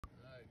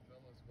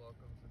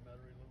Welcome to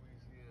Metairie,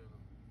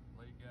 Louisiana,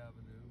 Lake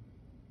Avenue.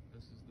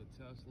 This is the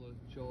Tesla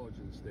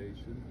charging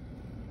station.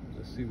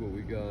 Let's see what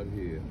we got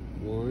here.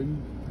 1,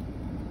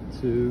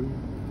 2,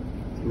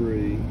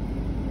 3,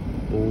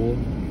 4,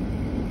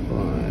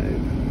 5,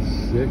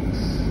 6.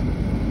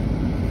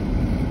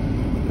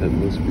 That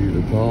must be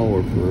the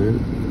power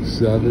plant.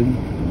 7,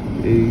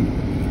 8,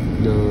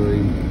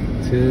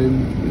 9,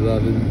 10,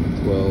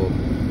 11, 12,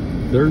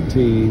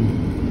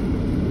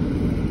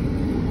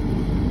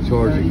 13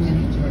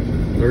 charging.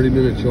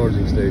 30-minute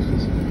charging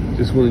stations.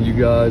 Just wanted you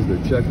guys to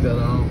check that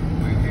out.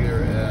 We're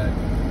here at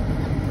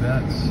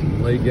Vets,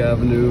 Lake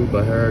Avenue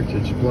by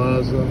Heritage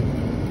Plaza.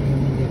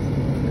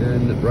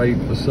 And right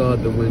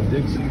beside the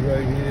Winn-Dixie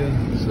right here.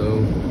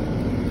 So,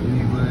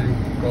 anyway,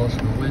 across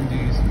from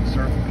Wendy's and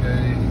Circle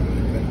K.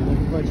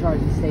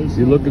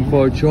 You're looking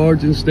for a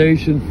charging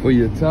station for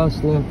your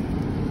Tesla?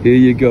 Here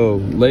you go.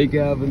 Lake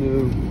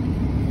Avenue,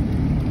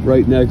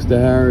 right next to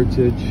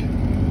Heritage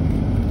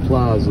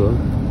Plaza.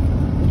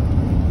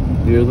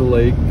 Near the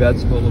lake,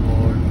 Veterans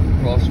Boulevard,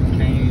 across from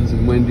Cane's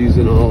and Wendy's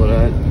and all of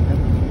that.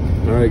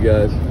 All right,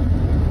 guys,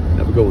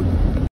 have a good one.